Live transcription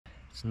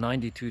It's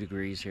 92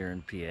 degrees here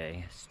in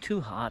PA. It's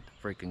too hot to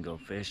freaking go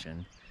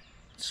fishing.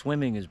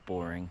 Swimming is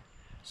boring,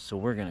 so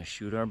we're gonna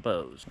shoot our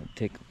bows. I'll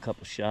take a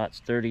couple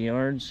shots, 30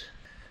 yards,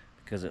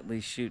 because at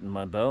least shooting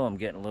my bow, I'm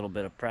getting a little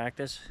bit of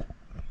practice.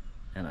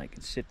 And I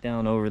can sit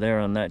down over there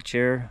on that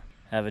chair,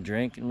 have a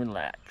drink, and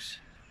relax.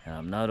 And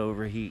I'm not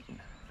overheating.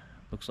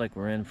 Looks like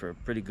we're in for a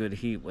pretty good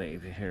heat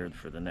wave here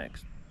for the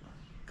next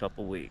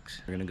couple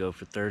weeks. We're gonna go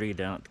for 30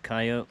 down at the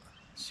Coyote,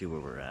 see where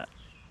we're at.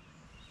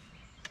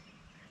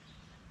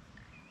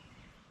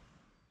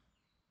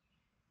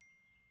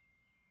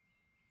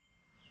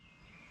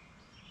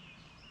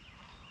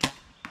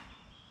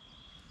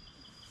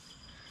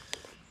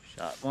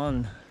 Shot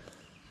one.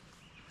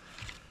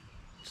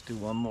 Let's do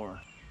one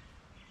more.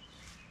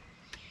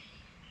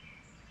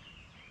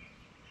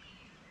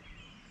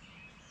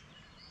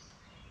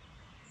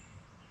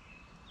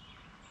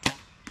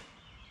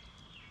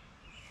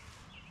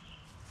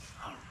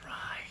 All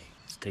right,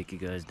 let's take you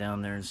guys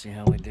down there and see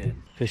how we did.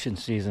 Fishing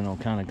season will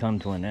kind of come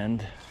to an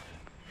end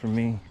for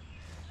me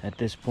at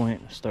this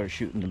point. Start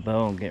shooting the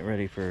bow and get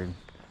ready for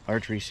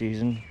archery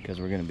season, because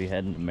we're going to be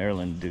heading to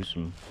Maryland to do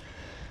some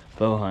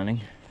bow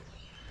hunting.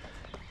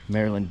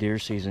 Maryland deer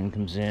season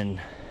comes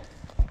in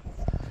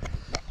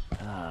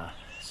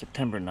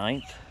September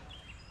 9th,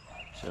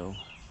 so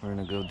we're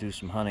gonna go do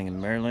some hunting in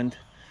Maryland,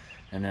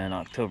 and then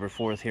October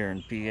 4th here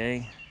in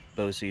PA,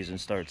 bow season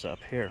starts up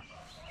here.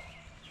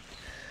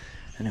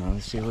 Anyway,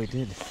 let's see how we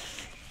did.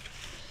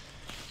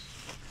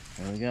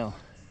 There we go.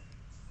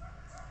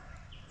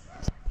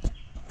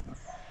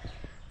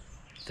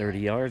 30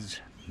 yards,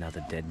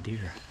 another dead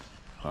deer.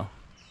 Well,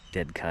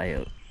 dead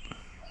coyote.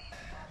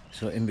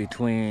 So in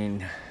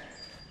between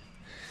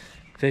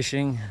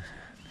fishing,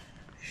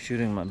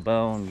 shooting my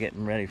bow, and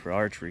getting ready for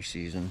archery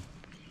season,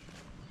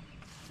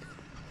 I'm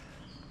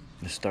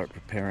gonna start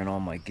preparing all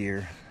my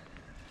gear,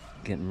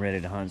 getting ready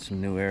to hunt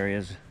some new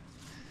areas,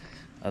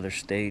 other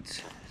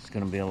states. It's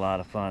gonna be a lot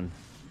of fun.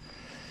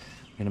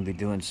 I'm gonna be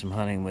doing some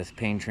hunting with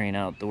Pain Train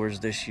Outdoors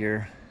this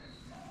year.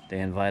 They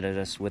invited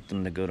us with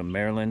them to go to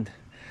Maryland.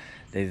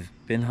 They've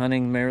been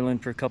hunting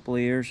Maryland for a couple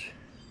of years,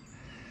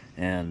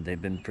 and they've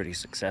been pretty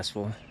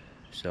successful.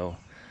 So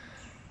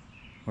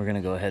we're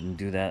gonna go ahead and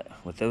do that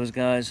with those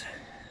guys,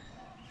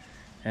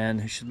 and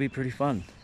it should be pretty fun.